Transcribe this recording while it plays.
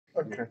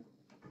Okay,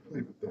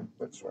 leave it there.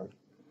 That's fine.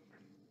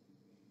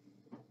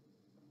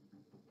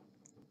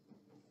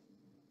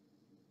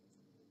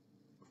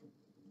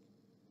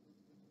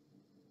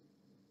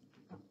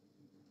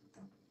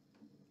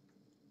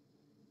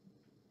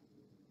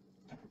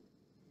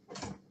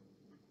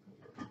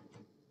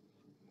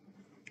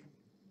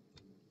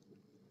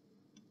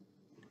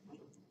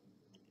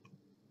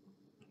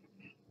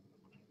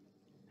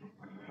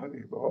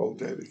 Haribol,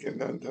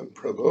 Devakinandana,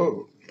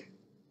 Prabhu.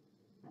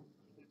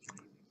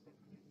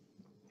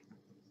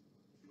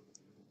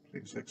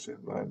 Please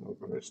accept my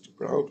noblesse to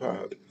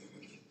Prabhupada.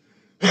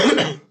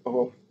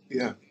 Oh,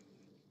 yeah.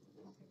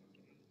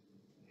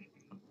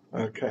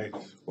 Okay.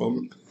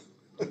 Well,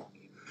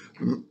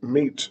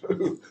 me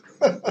too.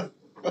 I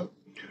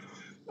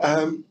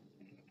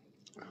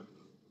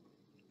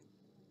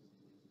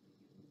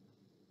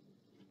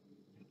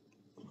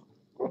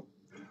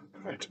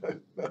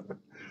don't know.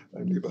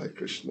 Only by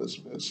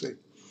Krishna's mercy.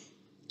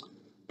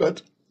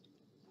 But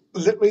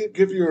let me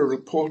give you a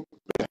report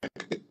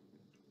back.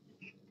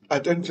 I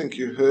don't think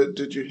you heard.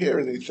 Did you hear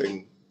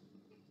anything?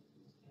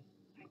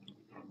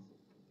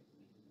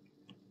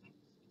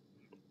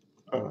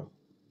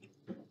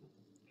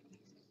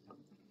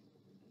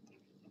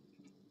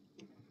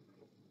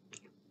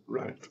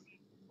 Right.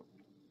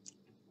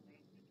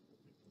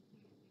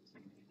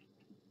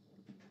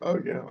 Oh,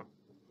 yeah.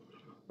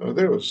 Oh,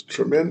 there was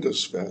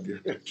tremendous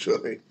value,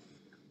 actually.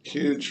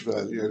 Huge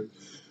value.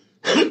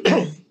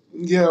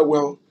 Yeah,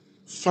 well,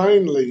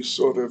 finally,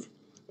 sort of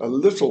a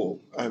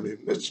little, I mean,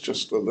 it's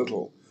just a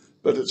little,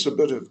 but it's a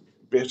bit of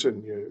better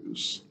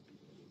news,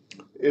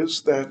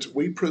 is that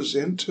we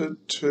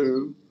presented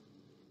to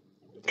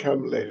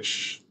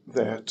Kamlesh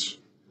that,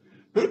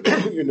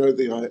 you know,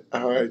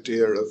 our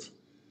idea of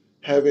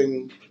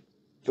having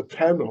the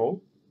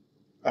panel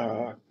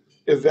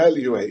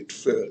evaluate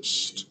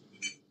first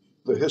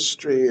the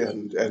history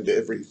and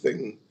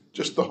everything,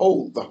 just the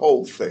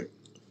whole thing,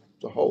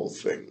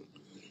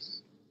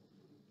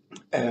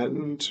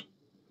 and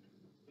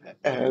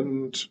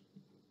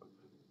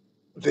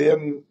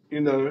then,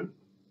 you know,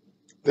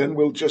 then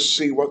we'll just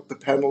see what the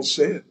panel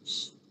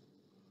says.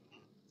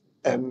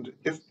 And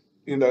if,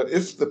 you know,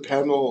 if the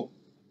panel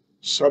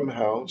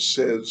somehow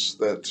says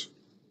that,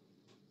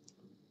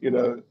 you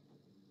know,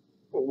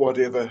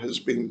 whatever has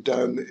been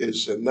done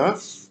is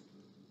enough,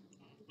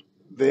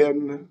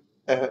 then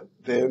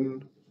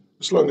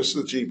as long as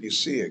the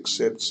GBC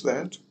accepts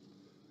that,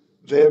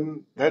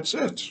 then that's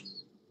it.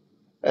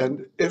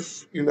 And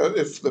if, you know,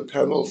 if the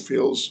panel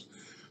feels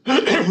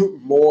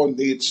more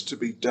needs to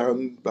be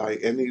done by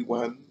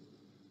anyone,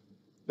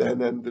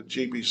 then and the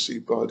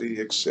GBC body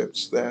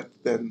accepts that,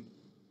 then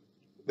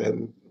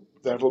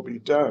that'll be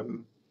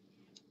done.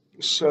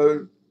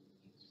 So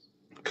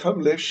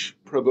Kamlesh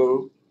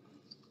Prabhu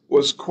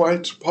was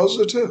quite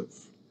positive,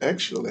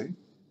 actually.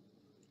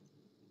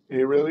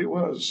 He really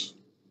was.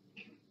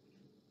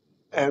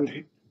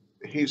 And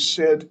he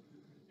said,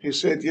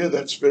 yeah,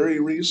 that's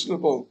very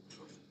reasonable.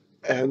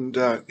 And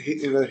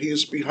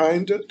he's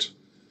behind it.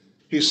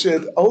 He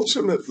said,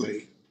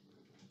 ultimately,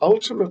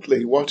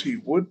 what he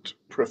would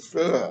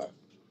prefer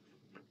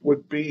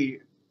would be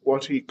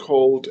what he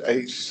called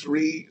a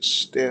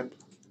 3-step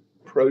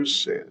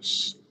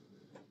process,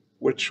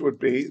 which would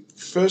be,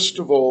 first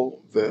of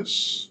all, the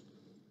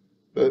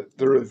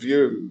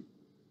review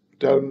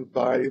done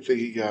by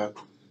the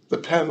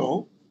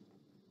panel,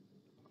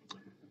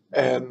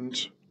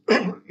 and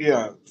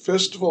yeah,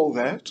 first of all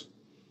that.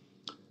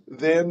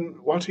 Then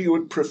what he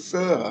would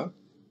prefer,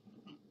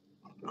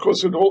 of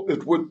course,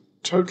 it would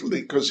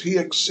totally, because he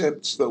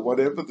accepts that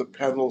whatever the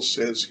panel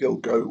says, he'll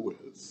go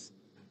with.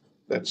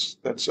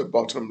 That's a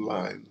bottom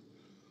line.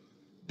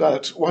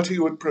 But what he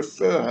would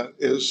prefer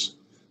is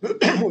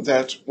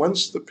that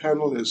once the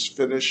panel is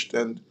finished,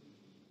 and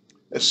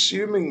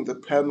assuming the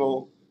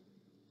panel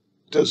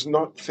does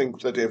not think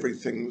that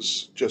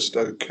everything's just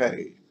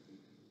okay,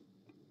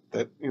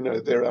 that, you know,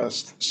 there are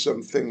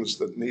some things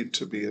that need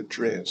to be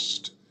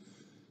addressed,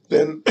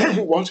 then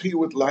what he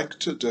would like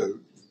to do,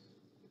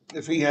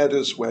 if he had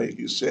his way,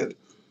 he said,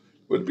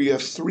 would be a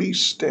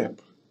 3-step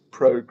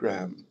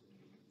program.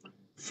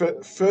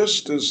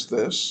 First is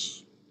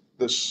this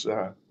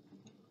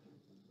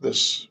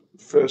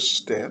first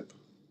step.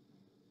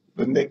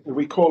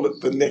 We call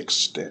it the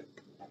next step.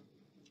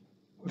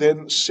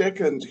 Then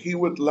second, he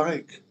would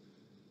like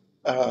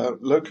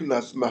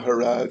Lokanath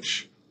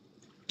Maharaj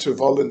to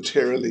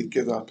voluntarily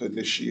give up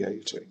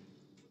initiating.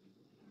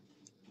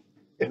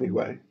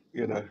 Anyway,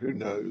 you know, who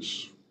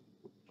knows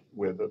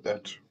whether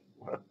that.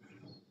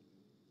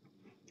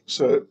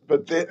 So,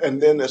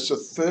 and then as a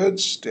third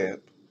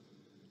step,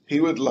 he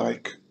would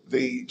like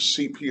the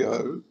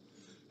CPO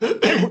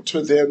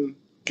to then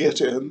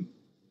get in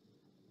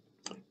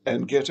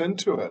and get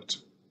into it.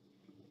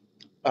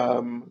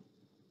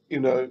 You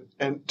know,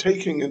 and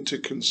taking into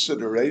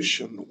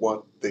consideration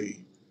what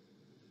the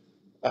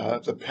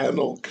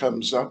panel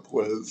comes up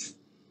with,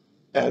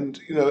 and,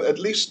 you know, at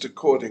least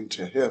according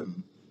to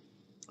him,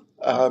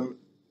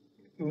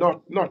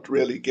 not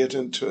really get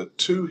into it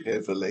too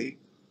heavily,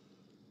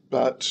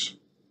 but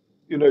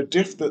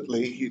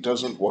definitely he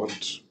doesn't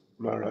want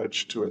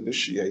Maharaj to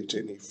initiate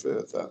any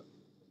further.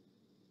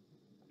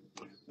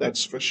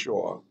 That's for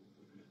sure.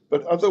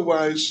 But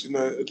otherwise,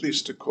 at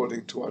least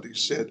according to what he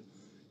said,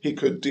 he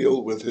could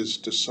deal with his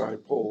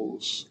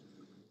disciples.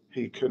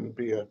 He can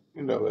be a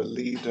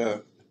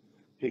leader.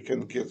 He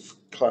can give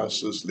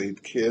classes,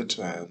 lead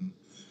kirtan.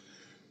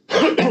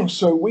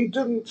 So we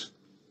didn't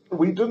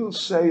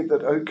say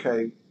that,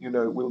 okay,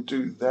 we'll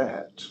do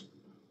that.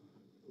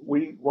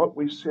 What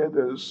we said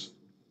is,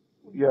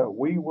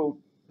 we will,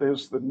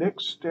 there's the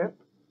next step,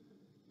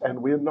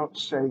 and we're not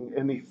saying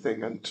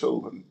anything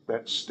until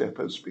that step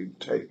has been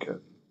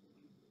taken.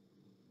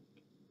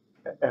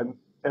 And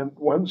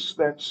once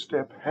that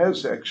step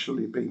has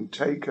actually been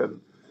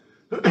taken,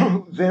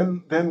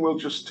 then we'll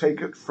just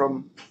take it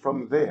from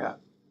there.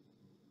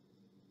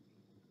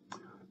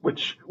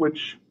 Which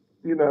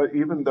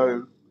even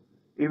though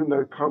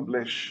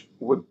Kamlesh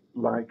would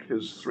like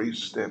his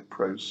 3-step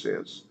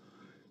process,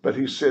 but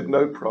he said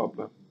no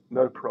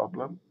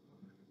problem.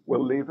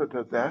 We'll leave it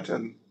at that,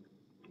 and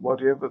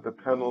whatever the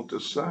panel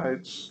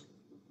decides,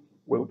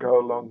 we'll go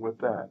along with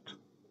that.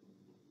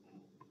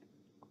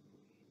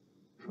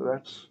 So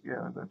that's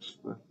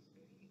the.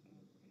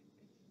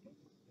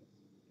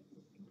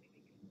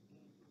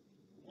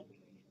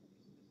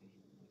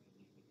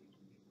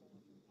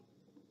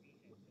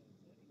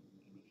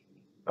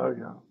 Oh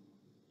yeah.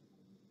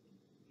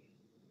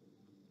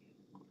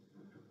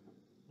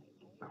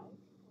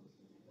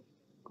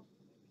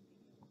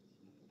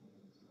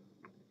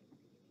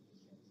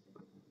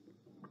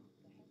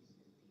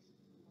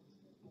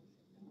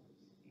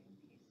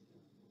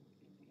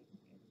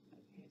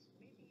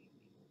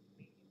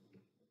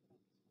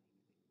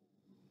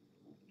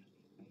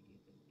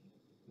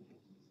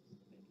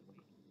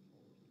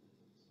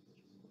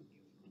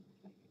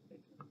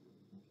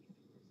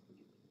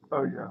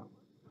 Oh yeah.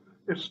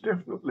 It's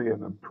definitely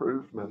an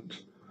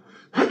improvement,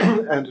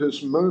 and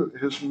his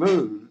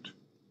mood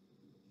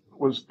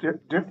was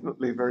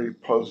definitely very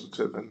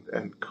positive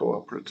and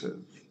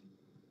cooperative.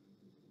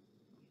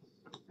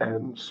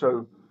 And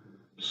so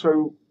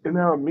in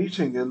our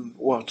meeting in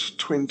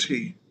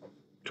 20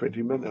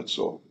 minutes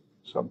or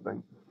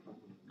something,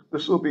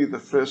 this will be the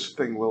first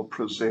thing we'll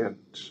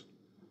present.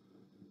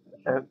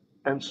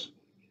 And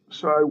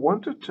so I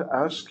wanted to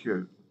ask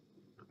you,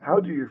 how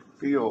do you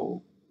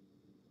feel?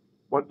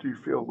 What do you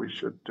feel we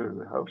should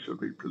do? How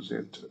should we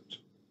present it?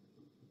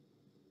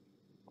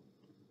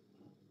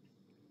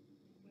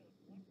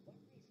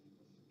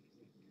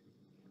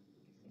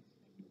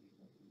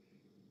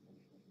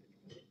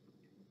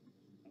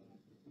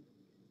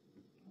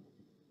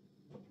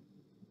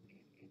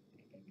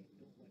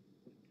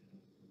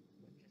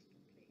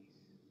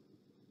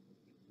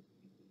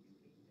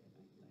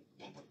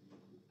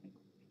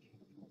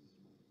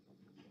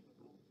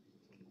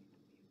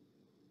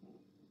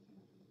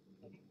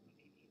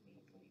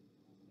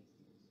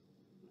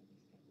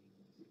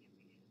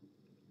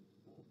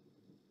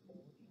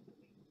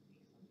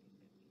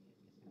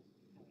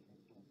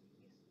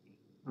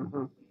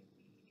 Mm-hmm.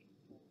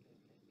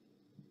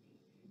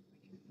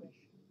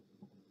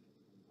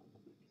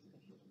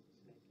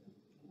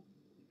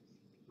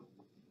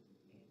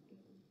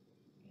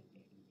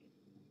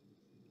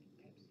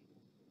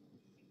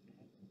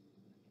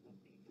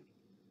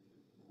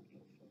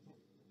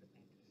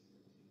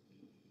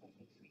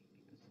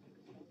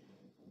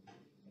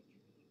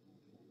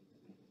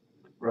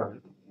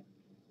 Right.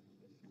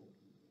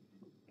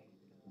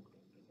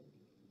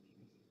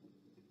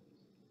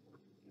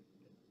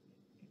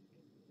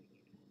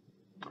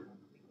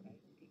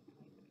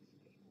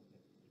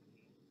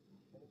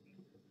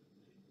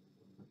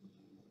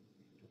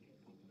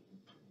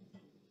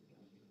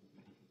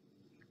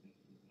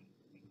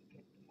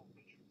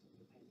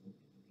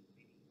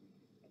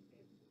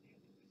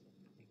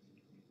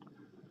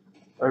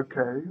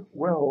 Okay.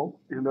 Well,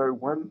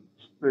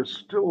 there's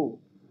still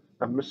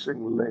a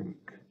missing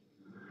link,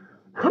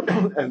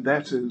 and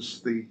that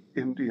is the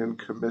Indian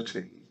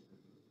committee.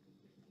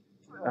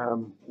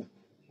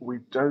 We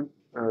don't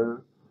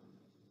know.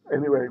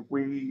 Anyway,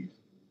 we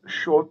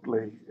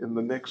shortly, in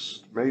the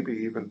next, maybe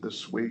even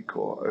this week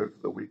or over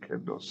the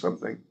weekend or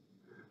something,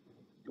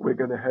 we're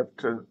going to have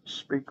to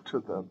speak to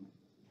them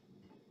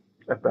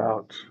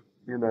about,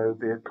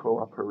 their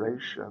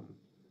cooperation.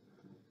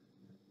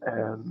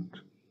 And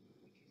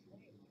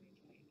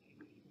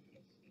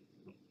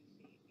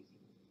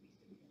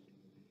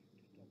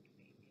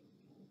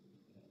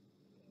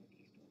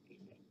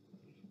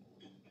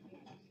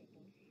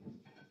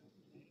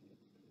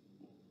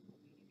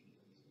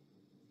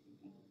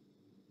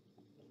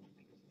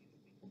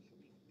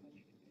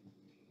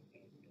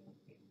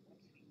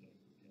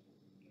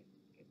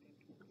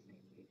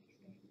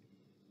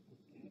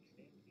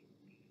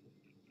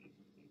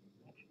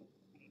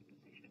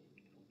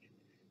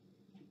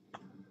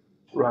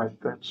right,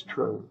 that's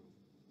true.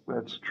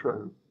 That's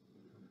true.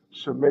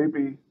 So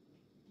maybe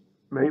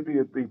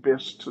it'd be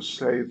best to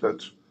say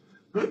that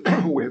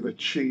we've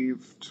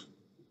achieved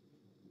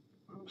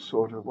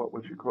sort of, what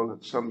would you call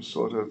it, some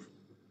sort of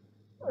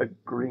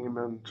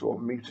agreement or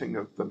meeting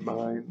of the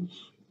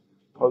minds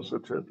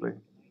positively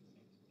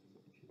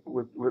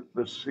with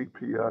the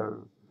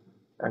CPO,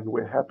 and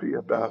we're happy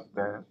about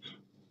that.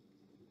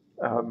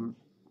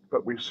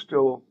 But we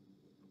still,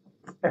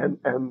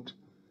 and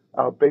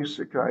our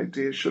basic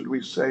idea, should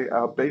we say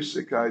our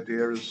basic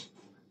idea is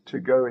to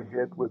go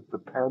ahead with the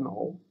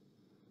panel.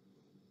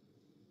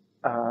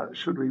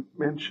 Should we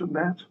mention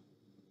that?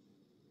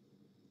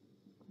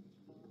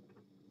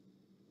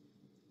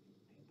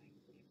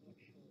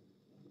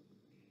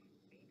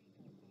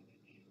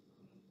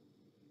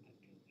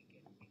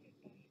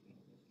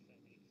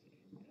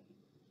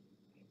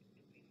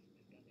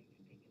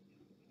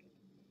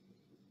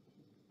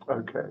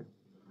 Okay.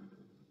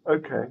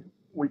 Okay.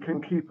 We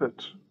can keep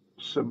it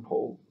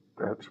simple.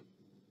 That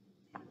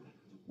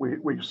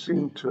we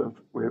seem to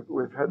have,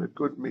 we've had a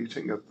good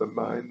meeting of the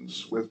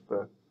minds with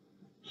the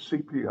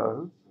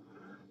CPO,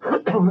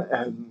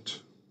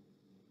 and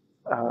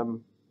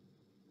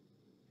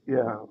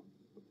yeah,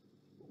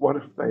 what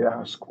if they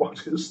ask,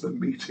 what is the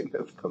meeting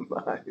of the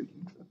mind?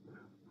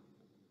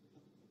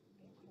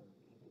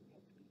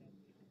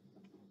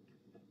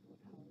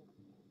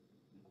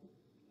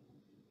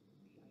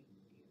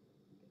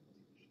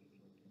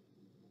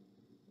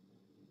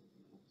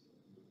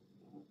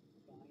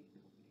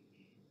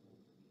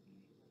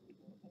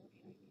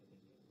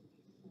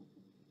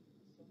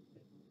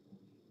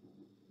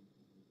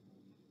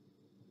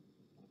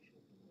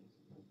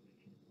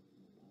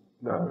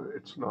 No,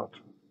 it's not.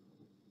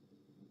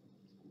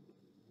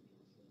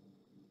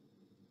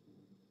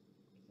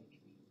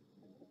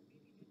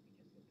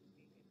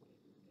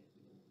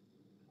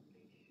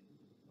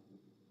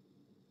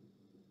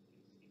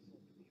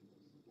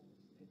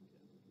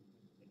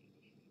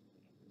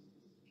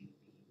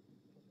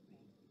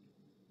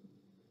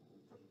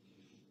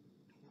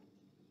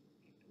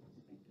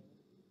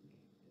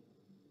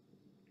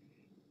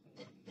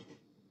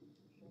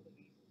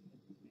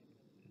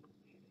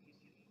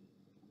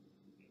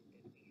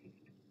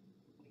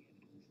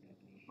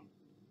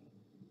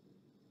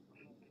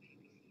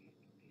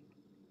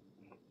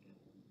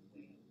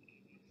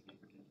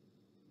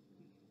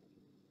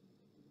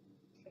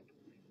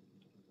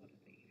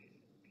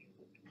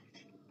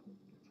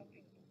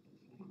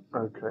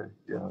 Okay,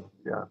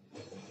 yeah.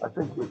 I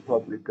think we're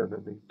probably going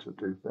to need to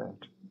do that.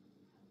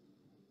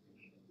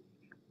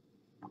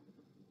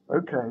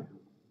 Okay.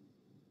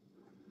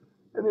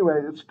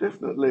 Anyway, it's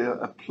definitely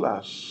a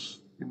plus,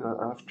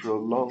 after a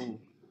long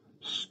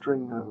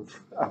string of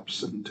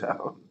ups and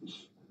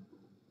downs.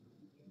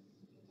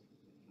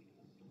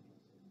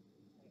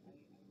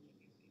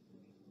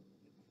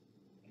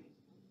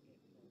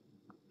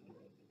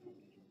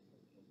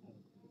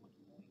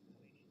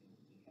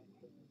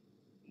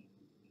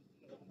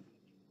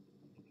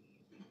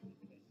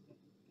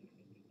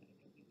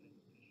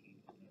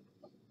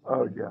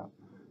 Oh, yeah.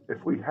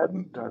 If we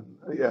hadn't done,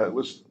 yeah, it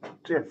was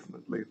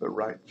definitely the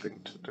right thing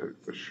to do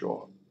for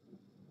sure.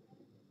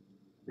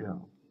 Yeah.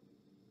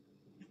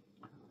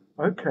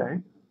 Okay.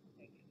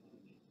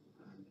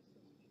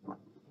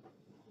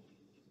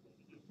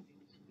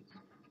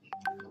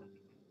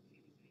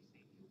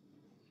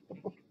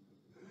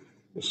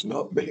 It's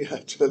not me, I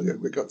tell you,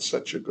 we got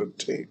such a good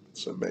team.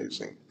 It's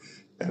amazing.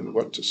 And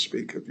what to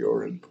speak of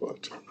your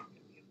input.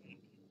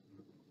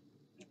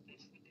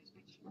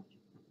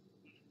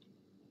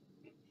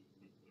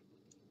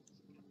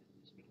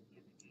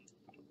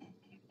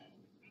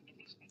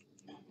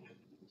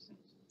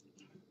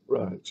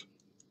 Right,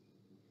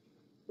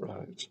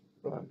 right,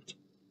 right.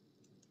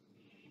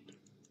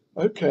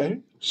 Okay,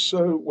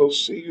 so we'll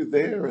see you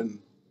there and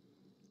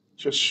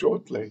just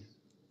shortly.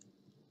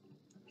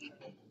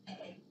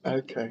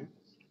 Okay,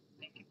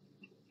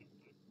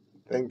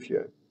 thank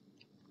you.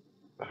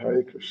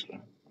 Hare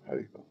Krishna.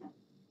 Haribol.